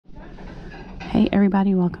Hey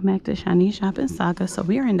everybody, welcome back to Shanice Shop and Saga. So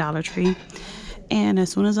we are in Dollar Tree, and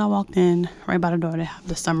as soon as I walked in, right by the door they have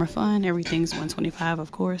the summer fun. Everything's $125,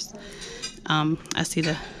 of course. I see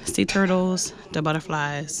the sea turtles, the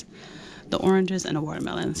butterflies, the oranges, and the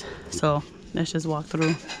watermelons. So let's just walk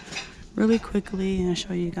through really quickly and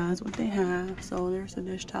show you guys what they have. So there's the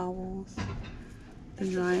dish towels, the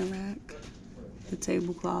drying rack, the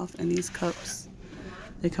tablecloth, and these cups.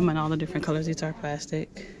 They come in all the different colors. These are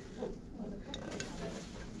plastic.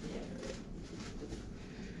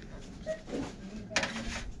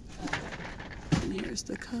 Here's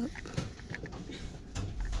the cup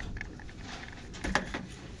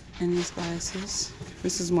and these glasses.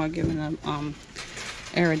 This is more giving a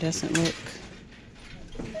iridescent look.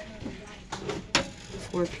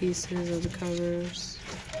 4 pieces of the covers.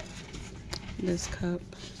 This cup.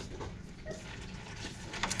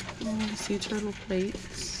 The sea turtle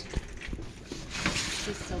plates.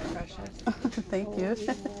 She's so precious. Thank you.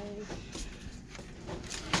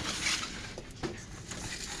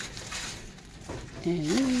 And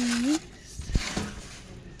these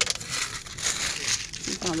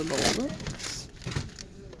are the bowl books.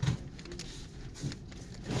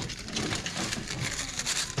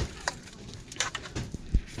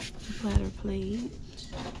 The platter plate.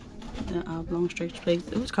 The oblong straight plate.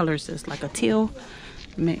 Which color is this? Like a teal,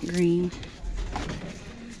 mint green.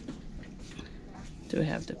 Do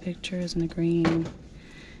have the pictures in the green.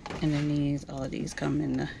 And then these, all of these come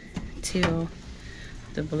in the teal,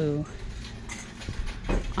 the blue,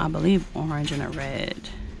 I believe orange, and a red.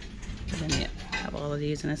 But then they have all of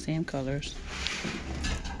these in the same colors.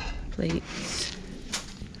 Plates.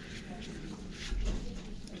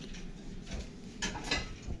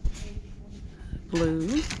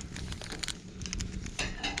 Blue.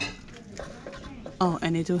 Oh,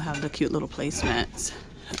 and they do have the cute little placemats.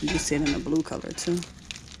 You see it in the blue color too.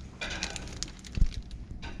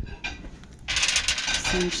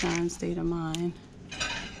 Sunshine State of Mind.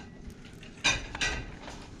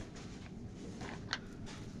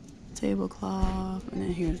 Tablecloth, and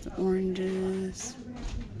then here's the oranges.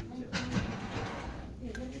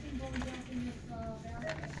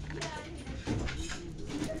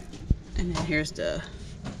 And then here's the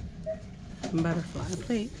butterfly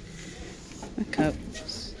plate. The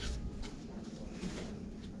cups.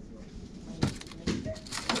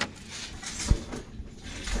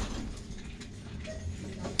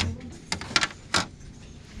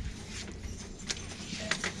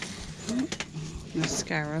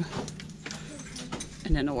 Mascara.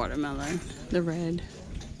 And then the watermelon, the red.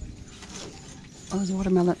 Oh, it's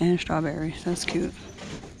watermelon and strawberry. That's cute.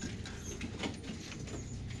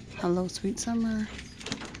 Hello, Sweet Summer.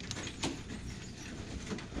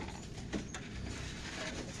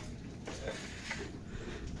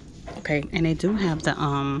 Okay, and they do have the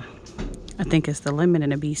I think it's the lemon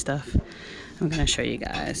and the bee stuff. I'm gonna show you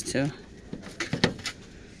guys too.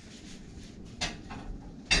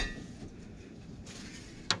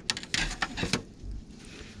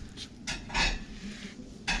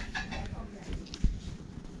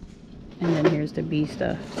 And then here's the bee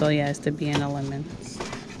stuff. So yeah, it's the bee and the lemons.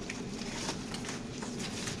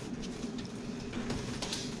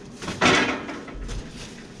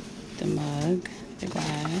 The mug, the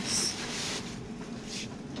glass.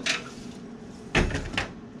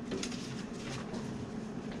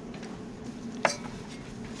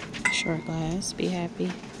 Short glass, be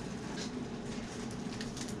happy.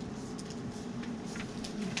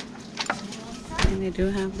 And they do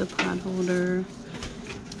have the pot holder.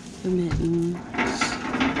 The mittens,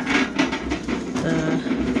 the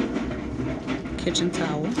kitchen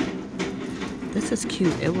towel. This is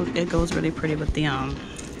cute. It goes really pretty with the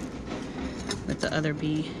other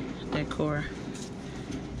bee decor.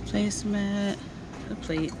 Placemat, the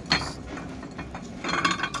plates.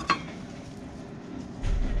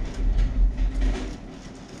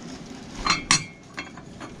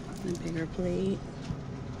 The bigger plate.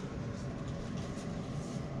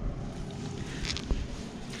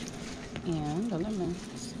 And the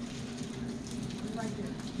lemons.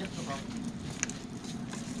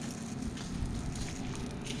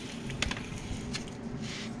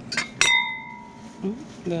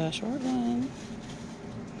 The short one.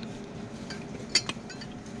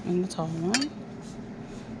 And the tall one.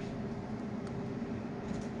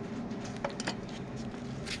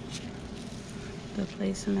 The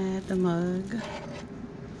placemat, the mug.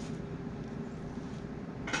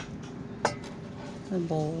 The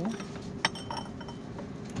bowl.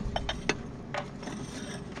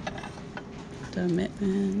 The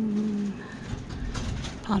mitten,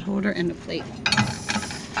 pot holder, and the plate.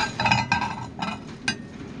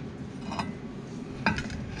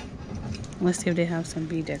 Let's see if they have some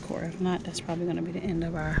bee decor. If not, that's probably going to be the end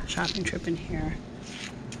of our shopping trip in here.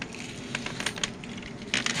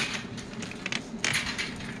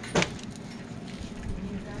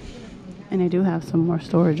 And they do have some more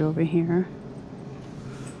storage over here.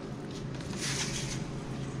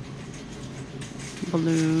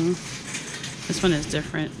 Blue. This one is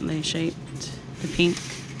differently shaped. The pink.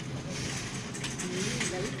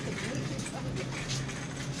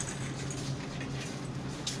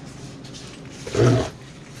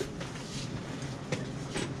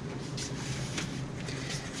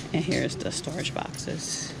 And here's the storage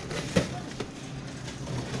boxes.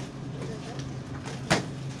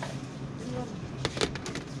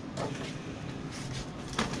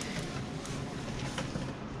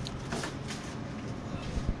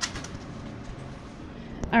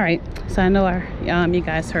 All right, so I know you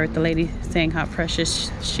guys heard the lady saying how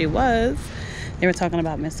precious she was. They were talking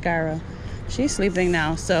about mascara. She's sleeping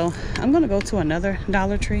now, so I'm gonna go to another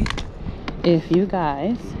Dollar Tree. If you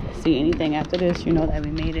guys see anything after this, you know that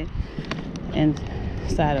we made it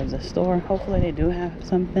inside of the store. Hopefully they do have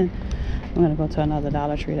something. I'm gonna go to another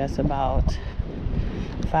Dollar Tree that's about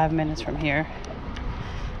 5 minutes from here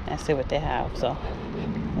and see what they have. So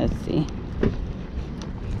let's see.